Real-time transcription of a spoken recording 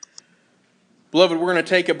Beloved, we're going to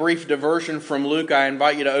take a brief diversion from Luke. I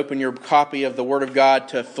invite you to open your copy of the Word of God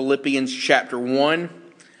to Philippians chapter 1.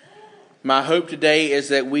 My hope today is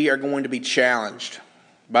that we are going to be challenged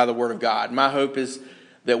by the Word of God. My hope is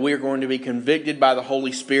that we are going to be convicted by the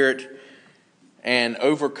Holy Spirit and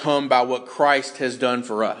overcome by what Christ has done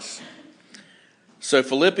for us. So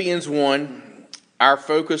Philippians 1, our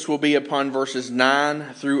focus will be upon verses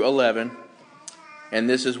 9 through 11. And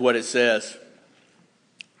this is what it says.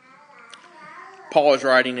 Paul is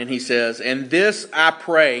writing and he says, "And this I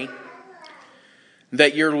pray,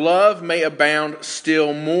 that your love may abound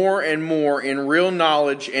still more and more in real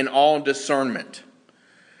knowledge and all discernment,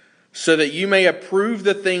 so that you may approve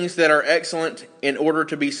the things that are excellent, in order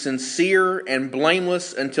to be sincere and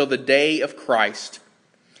blameless until the day of Christ,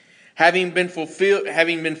 having been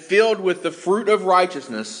filled with the fruit of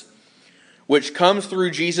righteousness, which comes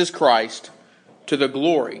through Jesus Christ, to the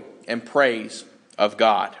glory and praise of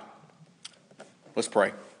God." Let's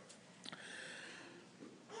pray.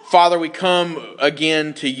 Father, we come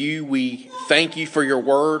again to you. We thank you for your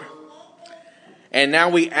word. And now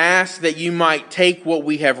we ask that you might take what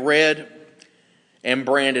we have read and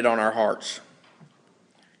brand it on our hearts.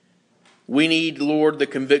 We need, Lord, the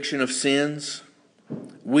conviction of sins.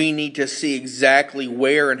 We need to see exactly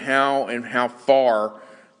where and how far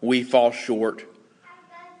we fall short.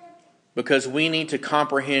 Because we need to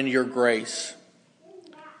comprehend your grace.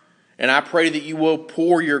 And I pray that you will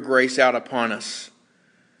pour your grace out upon us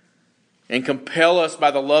and compel us by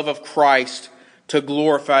the love of Christ to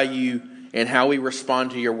glorify you in how we respond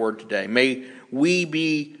to your word today. May we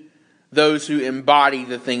be those who embody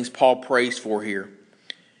the things Paul prays for here.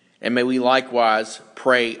 And may we likewise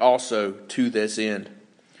pray also to this end.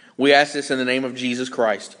 We ask this in the name of Jesus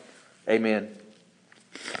Christ. Amen.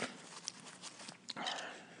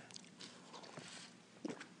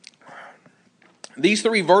 These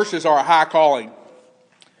three verses are a high calling.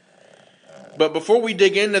 But before we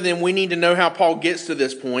dig into them, we need to know how Paul gets to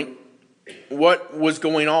this point. What was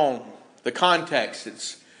going on? The context.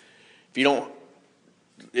 If you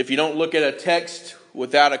don't look at a text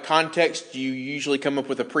without a context, you usually come up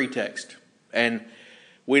with a pretext. And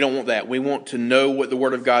we don't want that. We want to know what the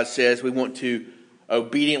Word of God says. We want to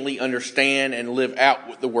obediently understand and live out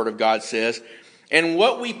what the Word of God says. And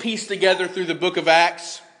what we piece together through the book of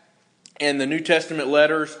Acts and the New Testament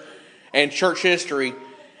letters and church history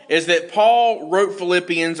is that Paul wrote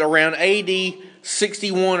Philippians around AD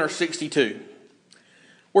 61 or 62.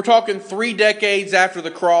 We're talking 3 decades after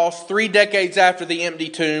the cross, 3 decades after the empty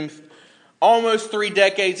tomb, almost 3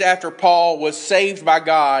 decades after Paul was saved by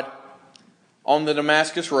God on the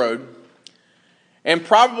Damascus Road, and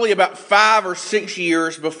probably about 5 or 6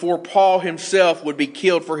 years before Paul himself would be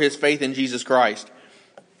killed for his faith in Jesus Christ.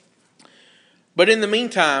 But in the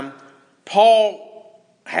meantime, Paul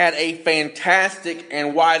had a fantastic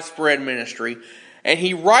and widespread ministry, and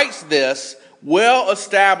he writes this well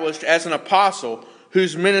established as an apostle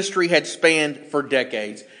whose ministry had spanned for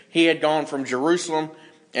decades. He had gone from Jerusalem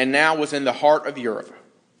and now was in the heart of Europe.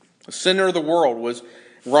 The center of the world was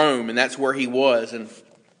Rome, and that's where he was. And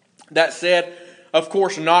that said, of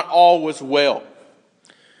course, not all was well,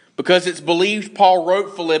 because it's believed Paul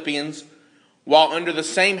wrote Philippians while under the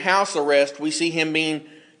same house arrest we see him being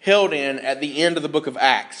held in at the end of the book of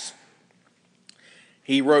Acts.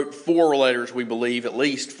 He wrote 4 letters, we believe, at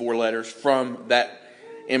least 4 letters from that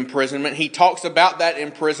imprisonment. He talks about that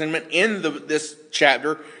imprisonment in this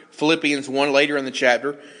chapter, Philippians 1, later in the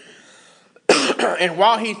chapter. And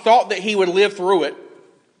while he thought that he would live through it,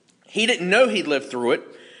 he didn't know he'd live through it.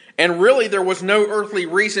 And really, there was no earthly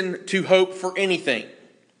reason to hope for anything.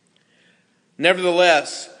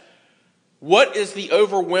 Nevertheless, what is the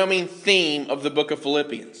overwhelming theme of the book of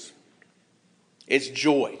Philippians? It's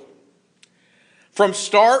joy. From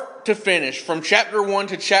start to finish, from chapter 1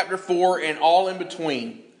 to chapter 4 and all in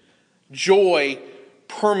between, joy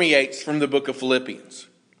permeates from the book of Philippians.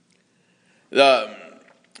 And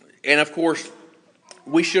of course,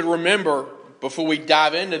 we should remember before we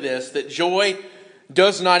dive into this that joy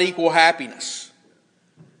does not equal happiness.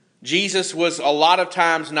 Jesus was a lot of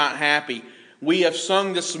times not happy. We have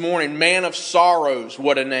sung this morning, Man of Sorrows,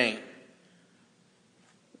 what a name.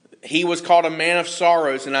 He was called a man of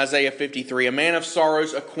sorrows in Isaiah 53, a man of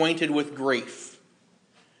sorrows acquainted with grief.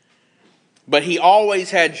 But he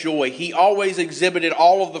always had joy. He always exhibited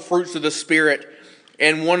all of the fruits of the Spirit,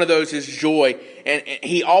 and one of those is joy. And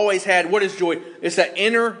he always had, what is joy? It's that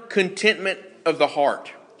inner contentment of the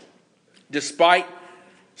heart, despite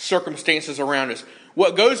circumstances around us.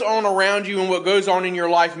 What goes on around you and what goes on in your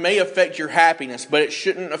life may affect your happiness, but it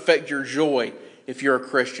shouldn't affect your joy if you're a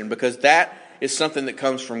Christian, because that is something that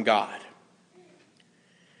comes from God.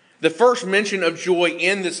 The first mention of joy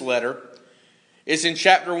in this letter is in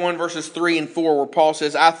chapter 1, verses 3 and 4, where Paul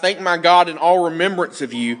says, I thank my God in all remembrance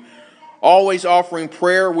of you, always offering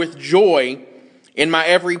prayer with joy in my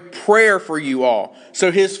every prayer for you all.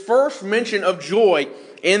 So his first mention of joy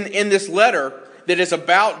in this letter that is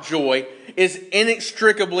about joy is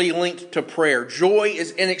inextricably linked to prayer. Joy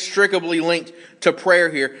is inextricably linked to prayer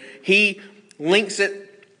here. He links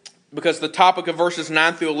it because the topic of verses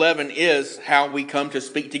 9 through 11 is how we come to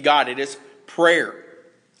speak to God. It is prayer.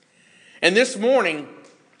 And this morning,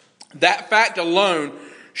 that fact alone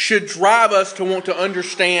should drive us to want to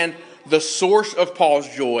understand the source of Paul's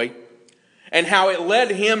joy and how it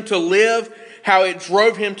led him to live, how it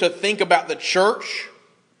drove him to think about the church,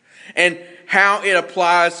 and how it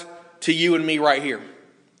applies to you and me right here.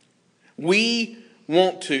 We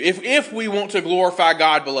want to, if we want to glorify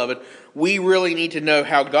God, beloved, we really need to know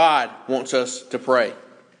how God wants us to pray.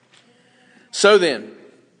 So then,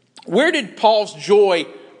 where did Paul's joy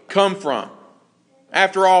come from?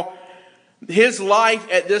 After all, his life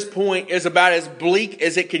at this point is about as bleak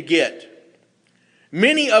as it could get.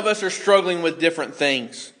 Many of us are struggling with different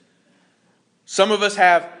things. Some of us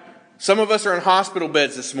are in hospital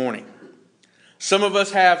beds this morning. Some of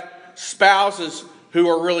us have spouses who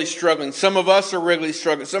are really struggling. Some of us are really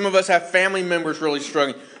struggling. Some of us have family members really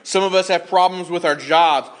struggling. Some of us have problems with our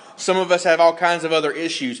jobs. Some of us have all kinds of other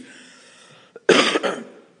issues.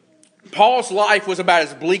 Paul's life was about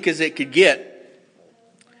as bleak as it could get.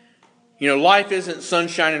 You know, life isn't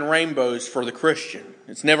sunshine and rainbows for the Christian.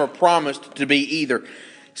 It's never promised to be either.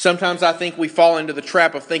 Sometimes I think we fall into the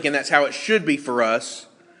trap of thinking that's how it should be for us.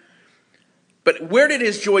 But where did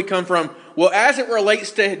his joy come from? Well, as it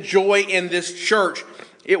relates to joy in this church,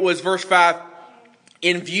 it was verse 5,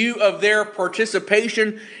 in view of their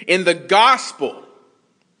participation in the gospel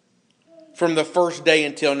from the first day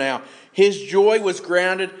until now. His joy was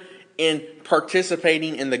grounded in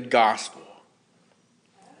participating in the gospel.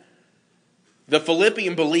 The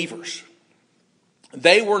Philippian believers,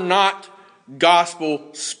 they were not gospel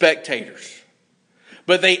spectators,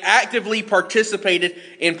 but they actively participated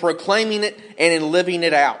in proclaiming it and in living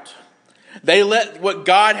it out. They let what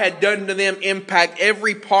God had done to them impact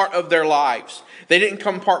every part of their lives. They didn't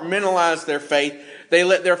compartmentalize their faith. They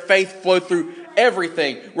let their faith flow through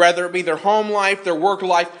everything, whether it be their home life, their work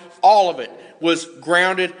life, all of it was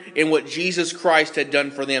grounded in what Jesus Christ had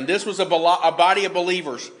done for them. This was a body of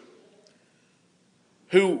believers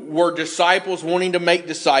who were disciples wanting to make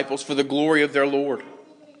disciples for the glory of their Lord.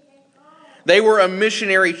 They were a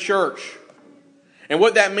missionary church. And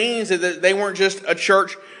what that means is that they weren't just a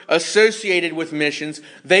church associated with missions.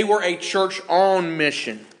 They were a church on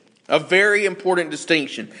mission. A very important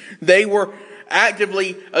distinction. They were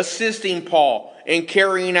actively assisting Paul in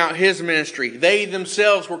carrying out his ministry. They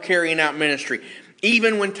themselves were carrying out ministry.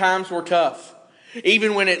 Even when times were tough.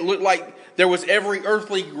 Even when it looked like there was every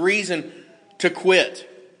earthly reason to quit.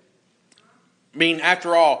 I mean,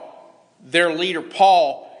 after all, their leader,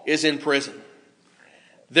 Paul, is in prison.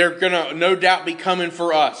 They're going to no doubt be coming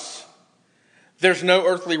for us. There's no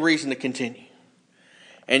earthly reason to continue.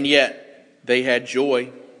 And yet, they had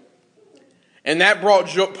joy. And that brought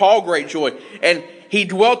Paul great joy. And he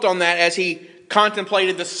dwelt on that as he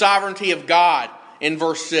contemplated the sovereignty of God in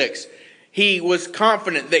verse 6. He was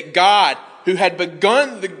confident that God, who had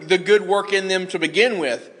begun the good work in them to begin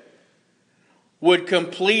with, would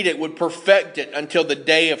complete it, would perfect it until the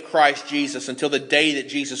day of Christ Jesus, until the day that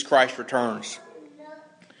Jesus Christ returns.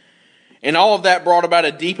 And all of that brought about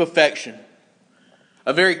a deep affection,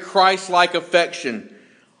 a very Christ-like affection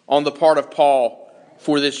on the part of Paul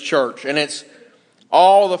for this church. And it's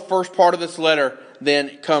all the first part of this letter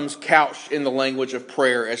then comes couched in the language of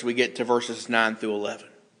prayer as we get to verses 9 through 11.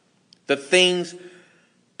 The things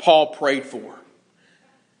Paul prayed for.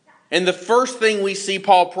 And the first thing we see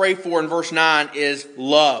Paul pray for in verse 9 is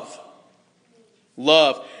love.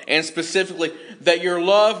 Love. And specifically, that your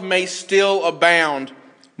love may still abound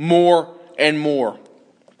more and more.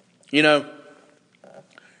 You know,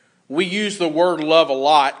 we use the word love a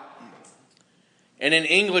lot. And in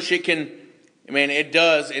English it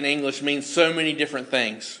does in English mean so many different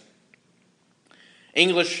things.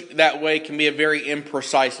 English that way can be a very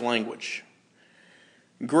imprecise language.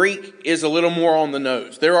 Greek is a little more on the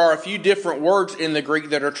nose. There are a few different words in the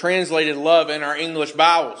Greek that are translated love in our English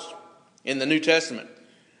Bibles in the New Testament.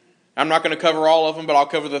 I'm not going to cover all of them, but I'll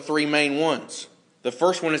cover the three main ones. The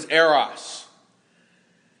first one is eros.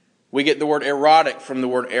 We get the word erotic from the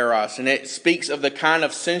word eros, and it speaks of the kind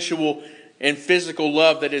of sensual and physical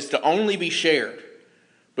love that is to only be shared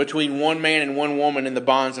between one man and one woman in the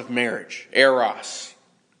bonds of marriage. Eros.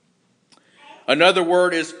 Another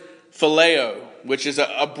word is phileo. which is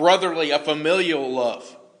a brotherly, a familial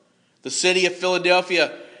love. The city of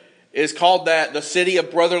Philadelphia is called that, the city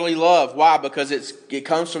of brotherly love. Why? Because it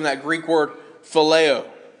comes from that Greek word phileo.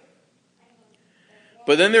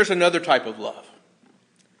 But then there's another type of love.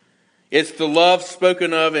 It's the love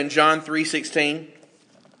spoken of in John 3:16.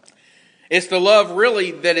 It's the love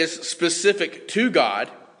really that is specific to God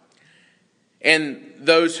and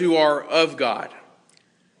those who are of God.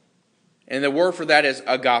 And the word for that is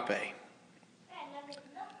agape.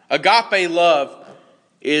 Agape love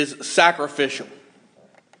is sacrificial.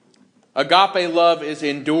 Agape love is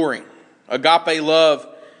enduring. Agape love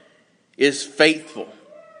is faithful.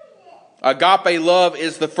 Agape love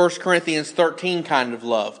is the 1 Corinthians 13 kind of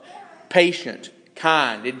love. Patient,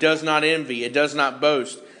 kind. It does not envy. It does not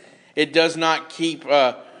boast. It does not keep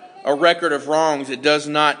a record of wrongs. It does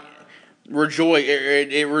not rejoice.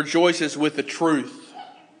 It rejoices with the truth.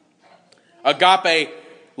 Agape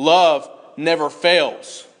love never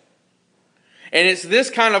fails. And it's this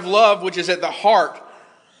kind of love which is at the heart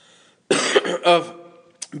of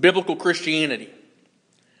biblical Christianity.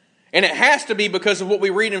 And it has to be because of what we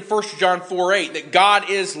read in 1 John 4:8, that God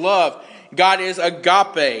is love. God is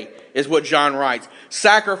agape, is what John writes.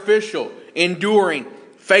 Sacrificial, enduring,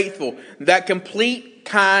 faithful. That complete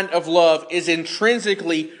kind of love is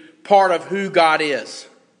intrinsically part of who God is.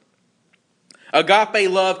 Agape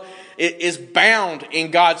love is bound in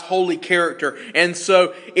God's holy character, and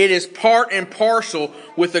so it is part and parcel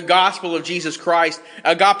with the gospel of Jesus Christ.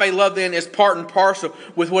 Agape love then is part and parcel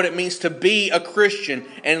with what it means to be a Christian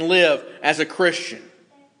and live as a Christian.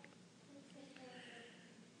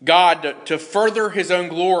 God, to further His own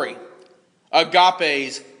glory,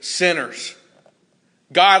 agapes sinners.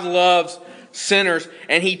 God loves sinners,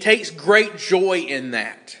 and He takes great joy in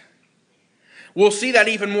that. We'll see that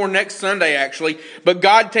even more next Sunday, actually. But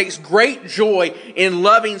God takes great joy in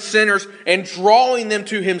loving sinners and drawing them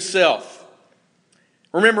to Himself.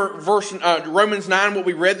 Remember Romans 9, what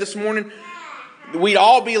we read this morning? We'd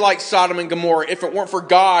all be like Sodom and Gomorrah if it weren't for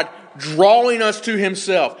God drawing us to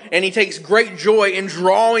Himself. And He takes great joy in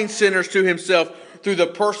drawing sinners to Himself through the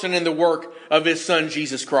person and the work of His Son,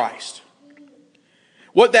 Jesus Christ.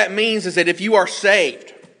 What that means is that if you are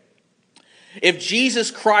saved, if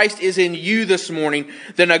Jesus Christ is in you this morning,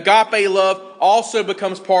 then agape love also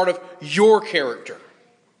becomes part of your character.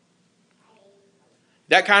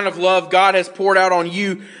 That kind of love God has poured out on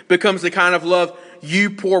you becomes the kind of love you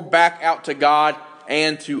pour back out to God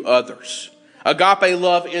and to others. Agape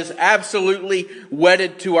love is absolutely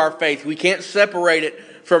wedded to our faith. We can't separate it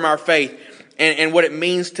from our faith and what it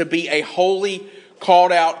means to be a holy,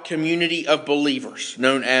 called out community of believers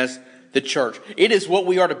known as the church. It is what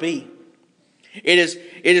we are to be. It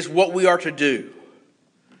is what we are to do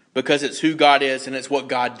because it's who God is and it's what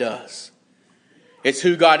God does. It's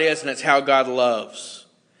who God is and it's how God loves.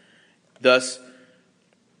 Thus,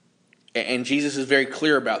 and Jesus is very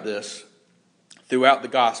clear about this throughout the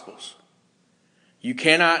Gospels. You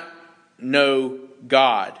cannot know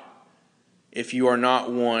God if you are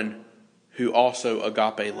not one who also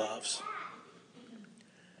agape loves.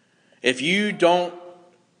 If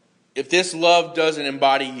this love doesn't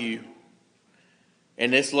embody you,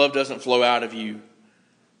 and this love doesn't flow out of you,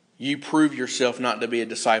 you prove yourself not to be a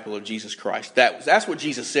disciple of Jesus Christ. That's what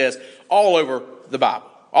Jesus says all over the Bible,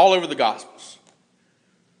 all over the Gospels.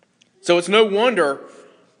 So it's no wonder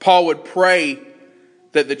Paul would pray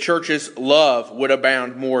that the church's love would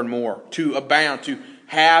abound more and more, to abound, to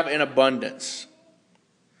have an abundance.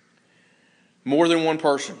 More than one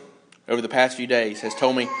person over the past few days has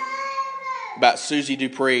told me about Susie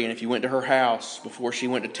Dupree, and if you went to her house before she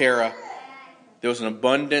went to Terra, there was an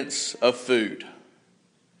abundance of food.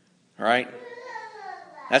 All right?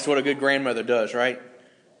 That's what a good grandmother does, right?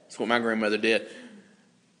 That's what my grandmother did.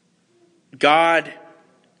 God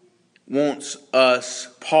wants us,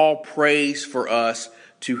 Paul prays for us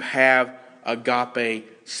to have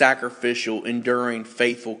agape, sacrificial, enduring,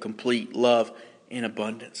 faithful, complete love in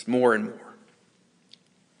abundance, more and more.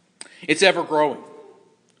 It's ever growing.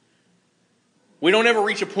 We don't ever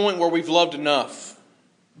reach a point where we've loved enough.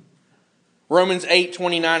 Romans 8,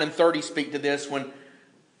 29 and 30 speak to this when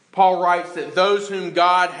Paul writes that those whom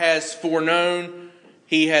God has foreknown,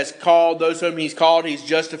 He has called. Those whom He's called, He's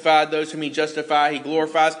justified. Those whom He justifies, He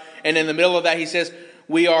glorifies. And in the middle of that, he says,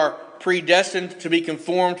 we are predestined to be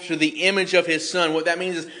conformed to the image of His Son. What that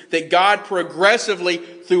means is that God progressively,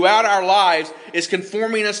 throughout our lives, is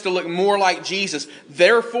conforming us to look more like Jesus.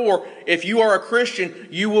 Therefore, if you are a Christian,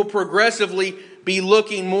 you will progressively be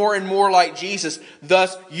looking more and more like Jesus.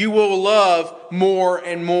 Thus, you will love more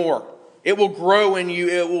and more. It will grow in you.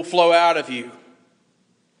 It will flow out of you.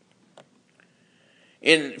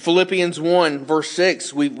 In Philippians 1, verse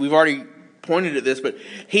 6, we've already pointed at this, but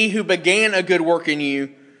he who began a good work in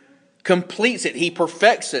you completes it. He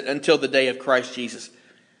perfects it until the day of Christ Jesus.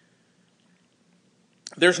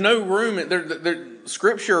 There's no room.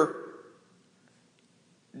 Scripture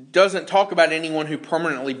doesn't talk about anyone who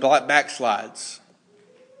permanently backslides.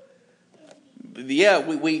 Yeah,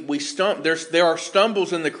 we stumble. There are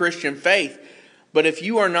stumbles in the Christian faith. But if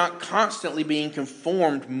you are not constantly being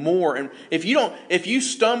conformed more, and if you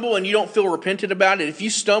stumble and you don't feel repentant about it, if you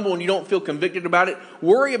stumble and you don't feel convicted about it,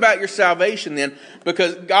 worry about your salvation then,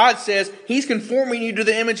 because God says He's conforming you to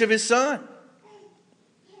the image of His Son.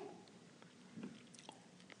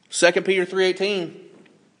 2 Peter 3:18.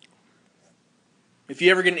 If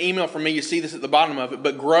you ever get an email from me, you see this at the bottom of it.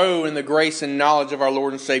 But grow in the grace and knowledge of our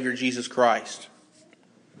Lord and Savior Jesus Christ.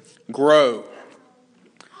 Grow.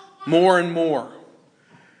 More and more.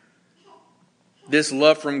 This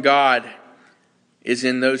love from God is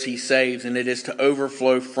in those He saves, and it is to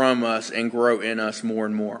overflow from us and grow in us more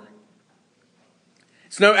and more.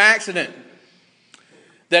 It's no accident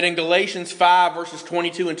that in Galatians 5, verses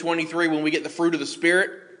 22 and 23, when we get the fruit of the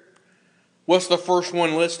Spirit, what's the first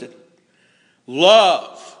one listed?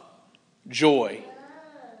 Love, joy,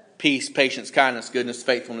 peace, patience, kindness, goodness,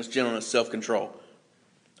 faithfulness, gentleness, self-control.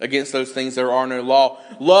 Against those things there are no law.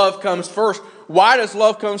 Love comes first. Why does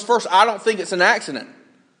love come first? I don't think it's an accident.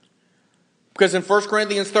 Because in 1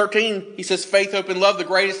 Corinthians 13, he says, faith, hope, and love, the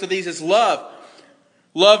greatest of these is love.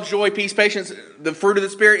 Love, joy, peace, patience, the fruit of the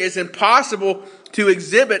Spirit. It's impossible to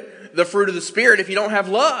exhibit the fruit of the Spirit if you don't have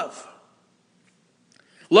love.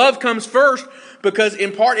 Love comes first because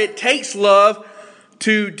in part it takes love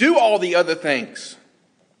to do all the other things.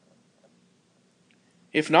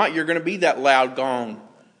 If not, you're going to be that loud gong,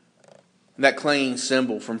 that clanging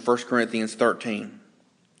cymbal from 1 Corinthians 13.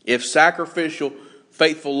 If sacrificial,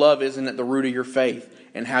 faithful love isn't at the root of your faith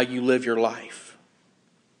and how you live your life.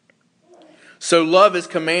 So love is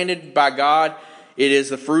commanded by God. It is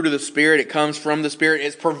the fruit of the Spirit. It comes from the Spirit.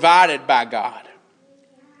 It's provided by God.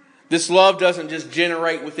 This love doesn't just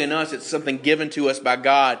generate within us. It's something given to us by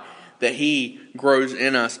God that He grows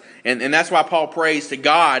in us. And that's why Paul prays to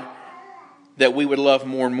God that we would love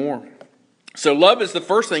more and more. So love is the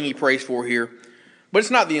first thing he prays for here. But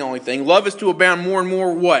it's not the only thing. Love is to abound more and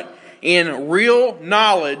more what? In real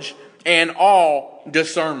knowledge and all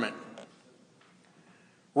discernment.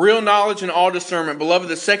 Real knowledge and all discernment. Beloved,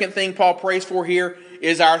 the second thing Paul prays for here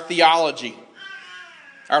is our theology.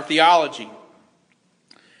 Our theology.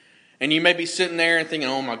 And you may be sitting there and thinking,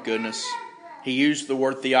 oh my goodness, he used the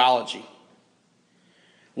word theology.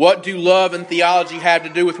 What do love and theology have to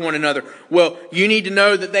do with one another? Well, you need to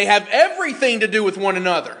know that they have everything to do with one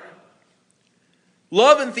another.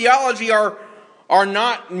 Love and theology are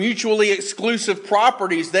not mutually exclusive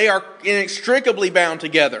properties. They are inextricably bound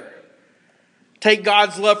together. Take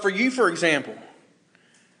God's love for you, for example.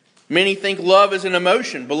 Many think love is an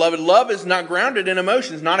emotion. Beloved, love is not grounded in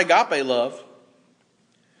emotions, not agape love.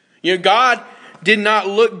 You know, God did not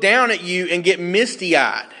look down at you and get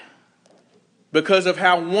misty-eyed because of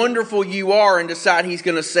how wonderful you are and decide He's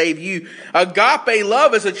going to save you. Agape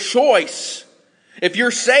love is a choice. If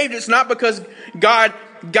you're saved, it's not because God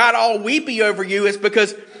got all weepy over you. It's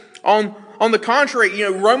because on the contrary, you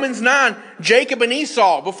know, Romans 9, Jacob and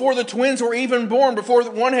Esau, before the twins were even born, before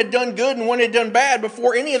one had done good and one had done bad,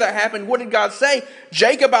 before any of that happened, what did God say?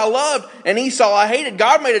 Jacob I loved and Esau I hated.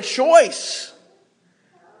 God made a choice.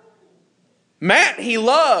 Matt He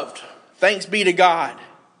loved. Thanks be to God.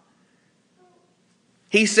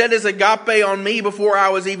 He set His agape on me before I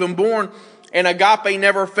was even born. And agape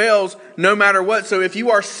never fails no matter what. So if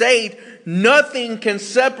you are saved, nothing can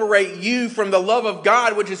separate you from the love of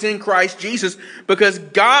God which is in Christ Jesus. Because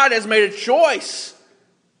God has made a choice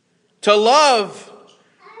to love.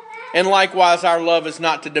 And likewise, our love is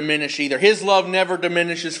not to diminish either. His love never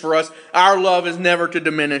diminishes for us. Our love is never to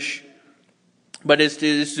diminish. But it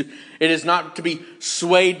is not to be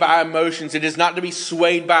swayed by emotions. It is not to be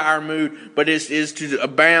swayed by our mood. But it is to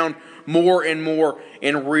abound more and more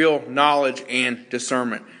in real knowledge and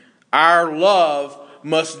discernment. Our love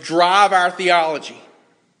must drive our theology.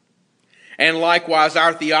 And likewise,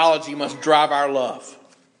 our theology must drive our love.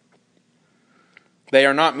 They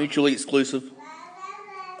are not mutually exclusive,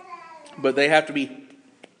 but they have to be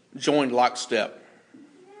joined lockstep.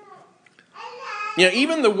 You know,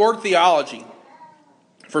 even the word theology,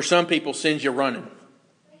 for some people, sends you running.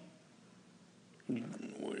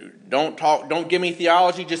 Don't give me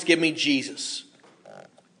theology, just give me Jesus.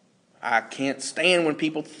 I can't stand when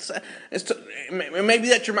people say, maybe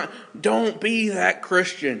that's your mind. Don't be that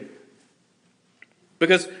Christian.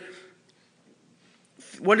 Because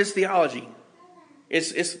what is theology?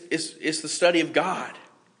 It's the study of God.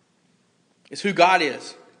 It's who God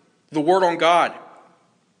is. The Word on God.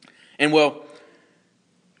 And well,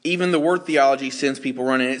 even the word theology sends people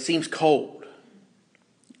running. It seems cold.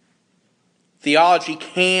 Theology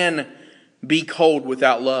can be cold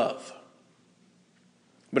without love.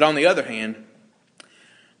 But on the other hand,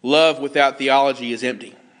 love without theology is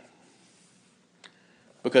empty.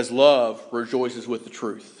 Because love rejoices with the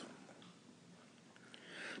truth.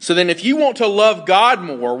 So then if you want to love God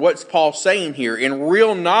more, what's Paul saying here? In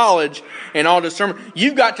real knowledge and all discernment,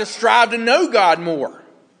 you've got to strive to know God more.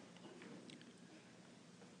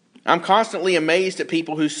 I'm constantly amazed at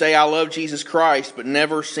people who say, I love Jesus Christ, but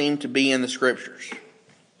never seem to be in the Scriptures.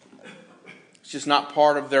 It's just not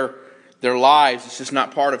part of their lives. It's just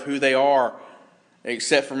not part of who they are,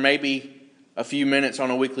 except for maybe a few minutes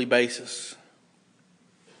on a weekly basis.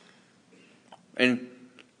 And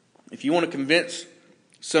if you want to convince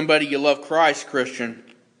somebody you love Christ, Christian,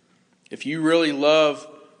 if you really love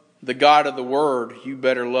the God of the Word, you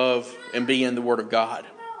better love and be in the Word of God.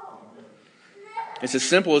 It's as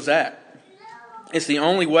simple as that. It's the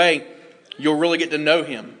only way you'll really get to know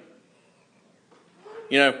Him.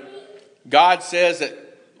 You know, God says that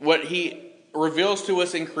what He reveals to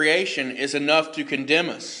us in creation is enough to condemn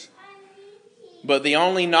us. But the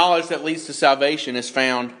only knowledge that leads to salvation is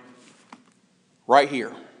found right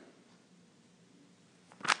here.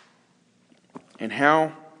 And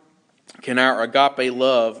how can our agape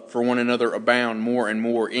love for one another abound more and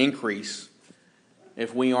more, increase,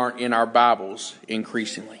 if we aren't in our Bibles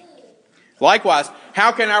increasingly? Likewise,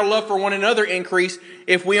 how can our love for one another increase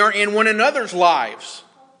if we aren't in one another's lives?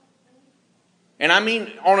 And I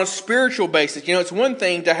mean on a spiritual basis. You know, it's one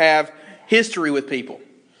thing to have history with people.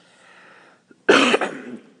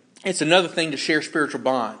 It's another thing to share spiritual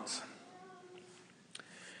bonds.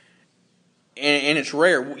 And it's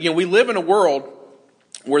rare. You know, we live in a world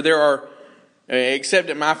where there are, except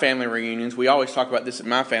at my family reunions, we always talk about this at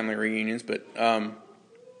my family reunions, but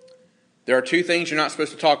there are two things you're not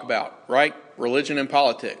supposed to talk about, right? Religion and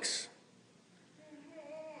politics.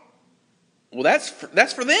 Well, that's for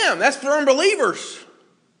them. That's for unbelievers.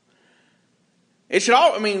 It should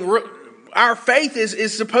all. I mean, our faith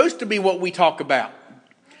is supposed to be what we talk about.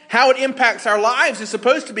 How it impacts our lives is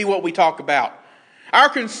supposed to be what we talk about. Our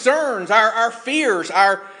concerns, our fears,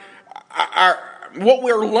 our what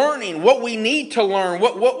we're learning, what we need to learn,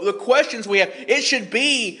 what the questions we have. It should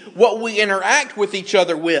be what we interact with each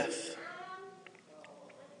other with.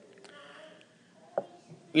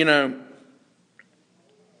 You know,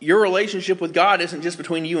 your relationship with God isn't just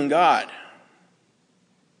between you and God.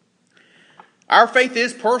 Our faith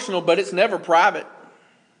is personal, but it's never private.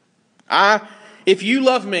 If you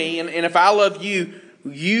love me, and if I love you,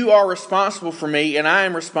 you are responsible for me, and I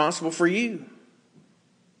am responsible for you.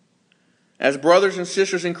 As brothers and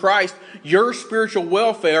sisters in Christ, your spiritual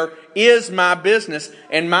welfare is my business,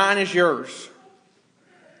 and mine is yours.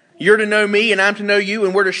 You're to know me, and I'm to know you,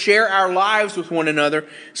 and we're to share our lives with one another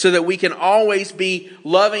so that we can always be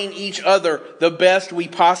loving each other the best we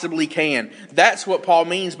possibly can. That's what Paul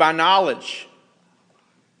means by knowledge.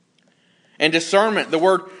 And discernment, the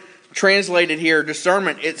word translated here,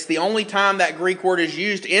 discernment, it's the only time that Greek word is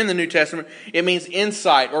used in the New Testament. It means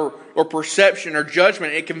insight or perception or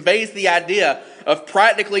judgment. It conveys the idea of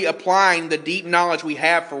practically applying the deep knowledge we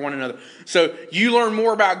have for one another. So you learn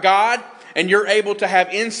more about God, and you're able to have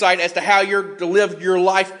insight as to how you're to live your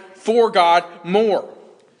life for God more.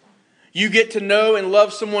 You get to know and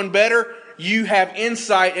love someone better. You have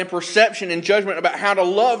insight and perception and judgment about how to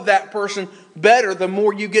love that person better the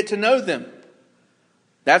more you get to know them.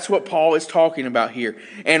 That's what Paul is talking about here.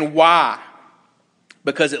 And why?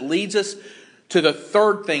 Because it leads us to the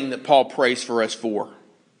third thing that Paul prays for us for.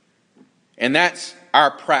 And that's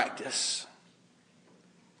our practice.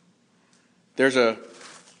 There's a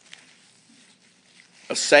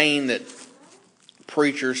saying that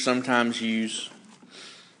preachers sometimes use,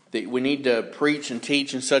 that we need to preach and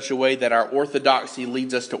teach in such a way that our orthodoxy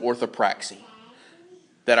leads us to orthopraxy.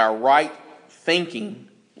 That our right thinking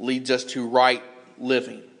leads us to right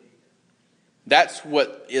living. That's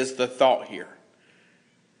what is the thought here.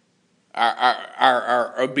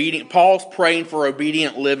 Our obedient, Paul's praying for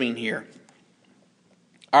obedient living here.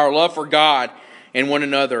 Our love for God and one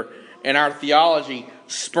another, and our theology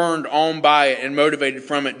spurned on by it and motivated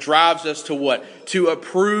from it, drives us to what? To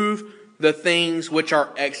approve the things which are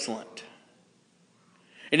excellent.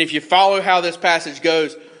 And if you follow how this passage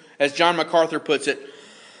goes, as John MacArthur puts it,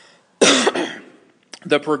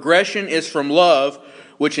 the progression is from love,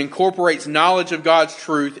 which incorporates knowledge of God's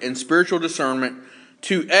truth and spiritual discernment,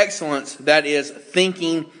 to excellence, that is,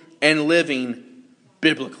 thinking and living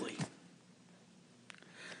biblically.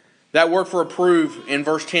 That word for approve in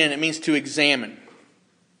verse 10, it means to examine.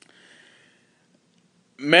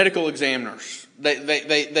 Medical examiners,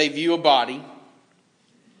 they view a body,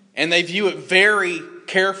 and they view it very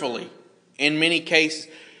carefully in many cases.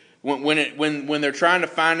 When they're trying to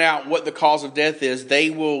find out what the cause of death is, they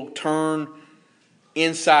will turn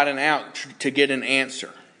inside and out to get an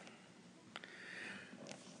answer.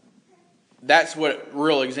 That's what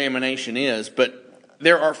real examination is. But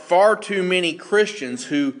there are far too many Christians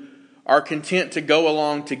who are content to go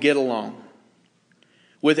along to get along,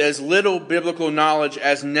 with as little biblical knowledge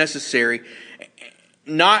as necessary,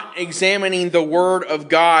 not examining the Word of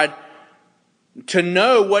God to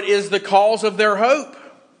know what is the cause of their hope.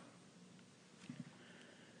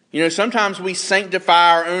 You know, sometimes we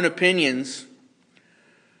sanctify our own opinions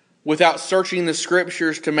without searching the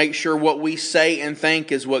Scriptures to make sure what we say and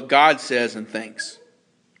think is what God says and thinks.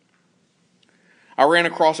 I ran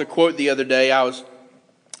across a quote the other day. I was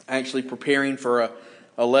actually preparing for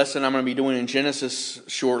a lesson I'm going to be doing in Genesis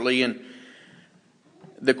shortly, and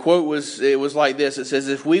the quote was like this. It says,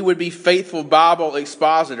 "If we would be faithful Bible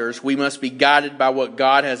expositors, we must be guided by what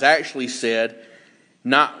God has actually said,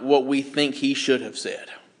 not what we think He should have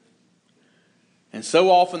said." And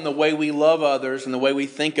so often the way we love others and the way we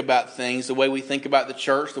think about things, the way we think about the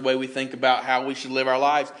church, the way we think about how we should live our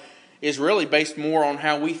lives is really based more on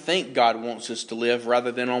how we think God wants us to live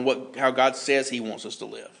rather than on how God says He wants us to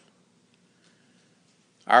live.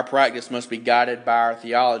 Our practice must be guided by our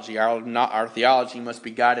theology. Our theology must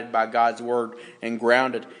be guided by God's Word and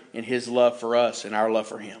grounded in His love for us and our love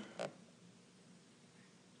for Him.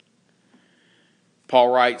 Paul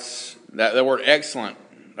writes that the word excellent,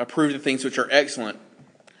 approve the things which are excellent.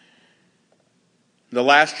 The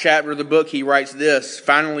last chapter of the book, he writes this: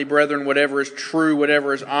 "Finally, brethren, whatever is true,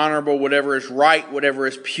 whatever is honorable, whatever is right, whatever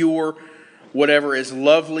is pure, whatever is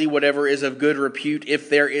lovely, whatever is of good repute, if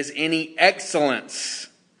there is any excellence,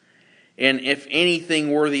 and if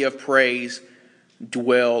anything worthy of praise,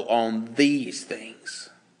 dwell on these things."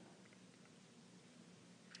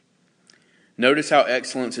 Notice how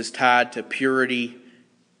excellence is tied to purity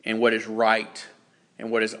and what is right and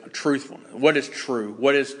what is truthfulness, what is true,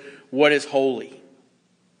 what is holy.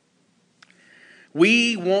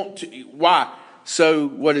 We want to, why? So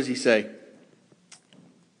what does he say?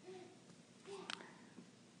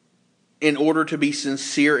 In order to be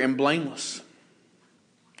sincere and blameless.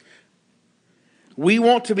 We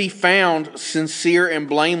want to be found sincere and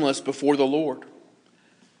blameless before the Lord.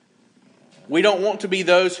 We don't want to be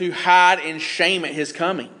those who hide in shame at His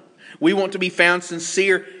coming. We want to be found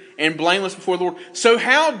sincere and blameless before the Lord. So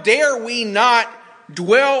how dare we not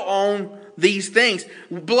dwell on these things?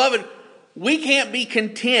 Beloved, we can't be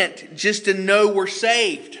content just to know we're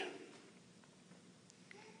saved.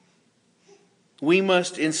 We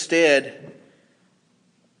must instead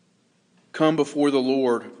come before the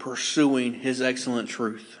Lord pursuing His excellent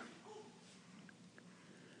truth.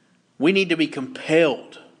 We need to be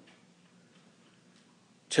compelled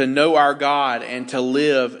to know our God and to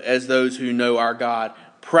live as those who know our God,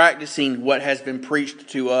 practicing what has been preached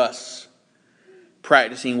to us,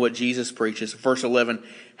 practicing what Jesus preaches. Verse 11,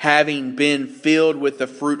 having been filled with the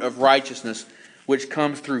fruit of righteousness, which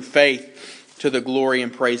comes through faith to the glory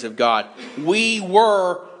and praise of God. We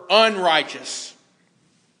were unrighteous.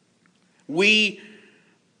 By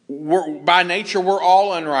nature, we're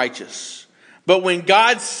all unrighteous. But when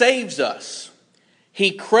God saves us,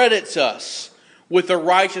 He credits us with the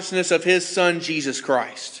righteousness of His Son, Jesus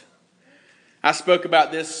Christ. I spoke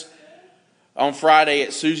about this on Friday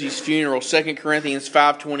at Susie's funeral. 2 Corinthians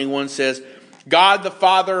 5:21 says, God the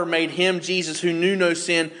Father made Him, Jesus, who knew no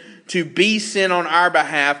sin, to be sin on our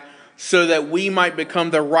behalf, so that we might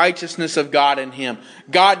become the righteousness of God in Him.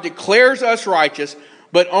 God declares us righteous,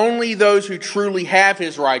 but only those who truly have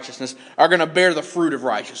His righteousness are going to bear the fruit of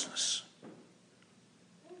righteousness.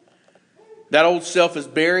 That old self is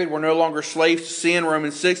buried. We're no longer slaves to sin,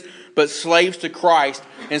 Romans 6, but slaves to Christ.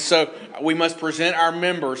 And so we must present our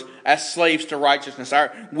members as slaves to righteousness.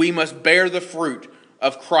 We must bear the fruit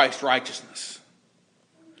of Christ's righteousness.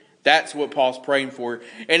 That's what Paul's praying for.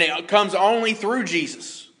 And it comes only through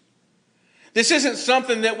Jesus. This isn't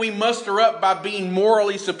something that we muster up by being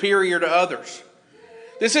morally superior to others.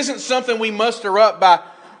 This isn't something we muster up by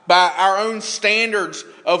our own standards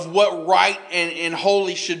of what right and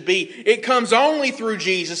holy should be. It comes only through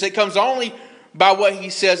Jesus. It comes only by what He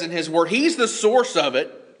says in His Word. He's the source of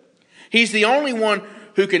it. He's the only one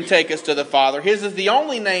who can take us to the Father. His is the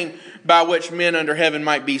only name by which men under heaven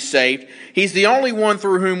might be saved. He's the only one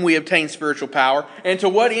through whom we obtain spiritual power. And to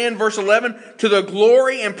what end? Verse 11, to the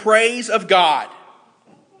glory and praise of God.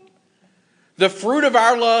 The fruit of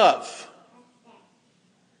our love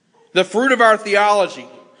the fruit of our theology,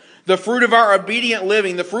 the fruit of our obedient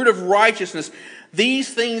living, the fruit of righteousness.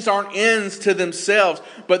 These things aren't ends to themselves,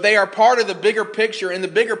 but they are part of the bigger picture, and the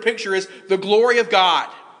bigger picture is the glory of God.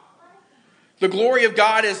 The glory of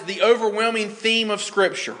God is the overwhelming theme of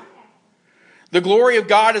Scripture. The glory of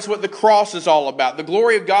God is what the cross is all about. The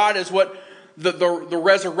glory of God is what the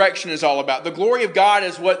resurrection is all about. The glory of God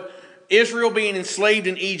is what Israel being enslaved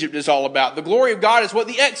in Egypt is all about. The glory of God is what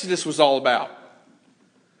the Exodus was all about.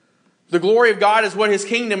 The glory of God is what His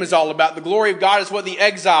kingdom is all about. The glory of God is what the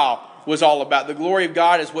exile was all about. The glory of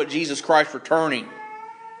God is what Jesus Christ returning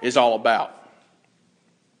is all about.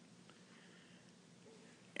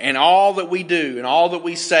 And all that we do, and all that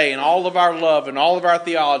we say, and all of our love, and all of our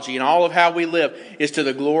theology, and all of how we live is to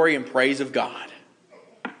the glory and praise of God.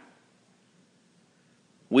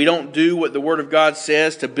 We don't do what the Word of God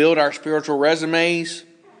says to build our spiritual resumes.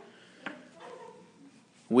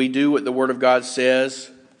 We do what the Word of God says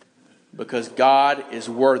because God is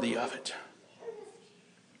worthy of it.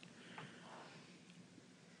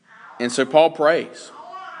 And so Paul prays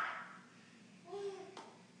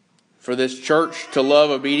for this church to love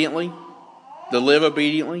obediently, to live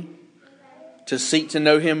obediently, to seek to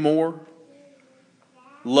know Him more.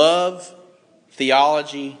 Love,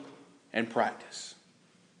 theology, and practice.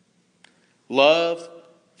 Love,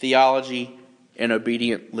 theology, and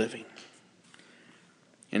obedient living.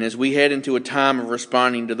 And as we head into a time of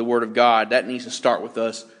responding to the Word of God, that needs to start with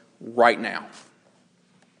us right now.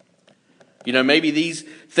 You know, maybe these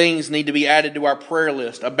things need to be added to our prayer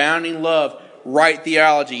list. Abounding love, right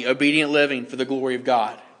theology, obedient living for the glory of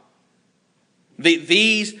God.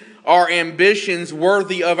 These are ambitions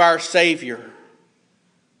worthy of our Savior.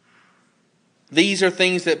 These are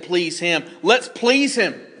things that please Him. Let's please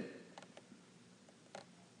Him.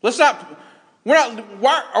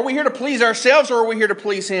 Why are we here to please ourselves, or are we here to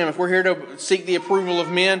please Him? If we're here to seek the approval of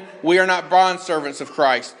men, we are not bondservants of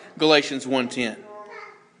Christ. Galatians 1:10.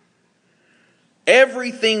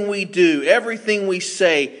 Everything we do, everything we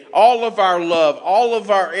say, all of our love, all of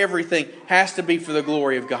our everything has to be for the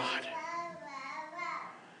glory of God.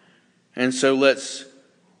 And so let's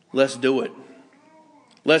do it.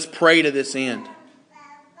 Let's pray to this end,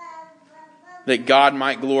 that God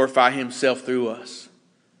might glorify Himself through us.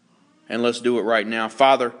 And let's do it right now.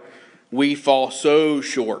 Father, we fall so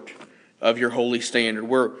short of Your holy standard.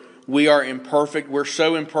 We are imperfect. We're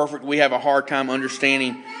so imperfect we have a hard time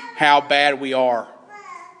understanding how bad we are.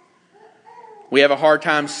 We have a hard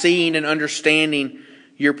time seeing and understanding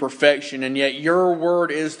Your perfection, and yet Your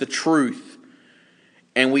word is the truth.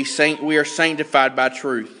 And we are sanctified by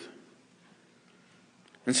truth.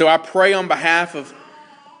 And so I pray on behalf of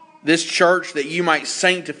this church that You might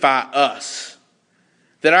sanctify us.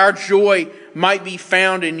 That our joy might be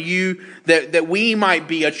found in You, that we might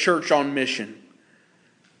be a church on mission.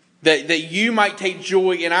 That You might take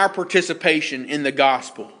joy in our participation in the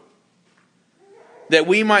gospel. That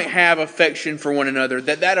we might have affection for one another.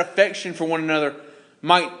 That affection for one another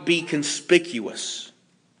might be conspicuous.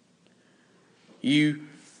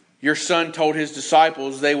 Your Son told His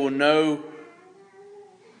disciples, they will know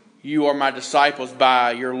You are My disciples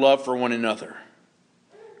by your love for one another.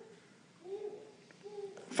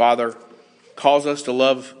 Father, cause us to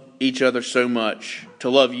love each other so much, to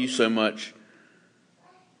love You so much,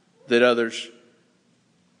 that others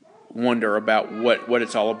wonder about what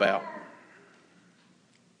it's all about.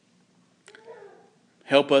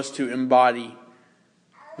 Help us to embody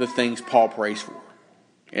the things Paul prays for,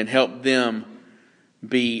 and help them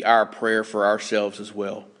be our prayer for ourselves as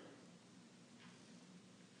well.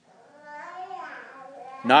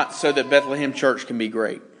 Not so that Bethlehem Church can be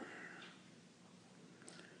great,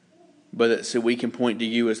 but that so we can point to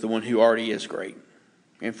You as the one who already is great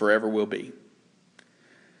and forever will be.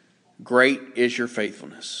 Great is Your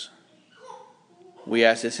faithfulness. We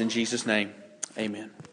ask this in Jesus' name. Amen.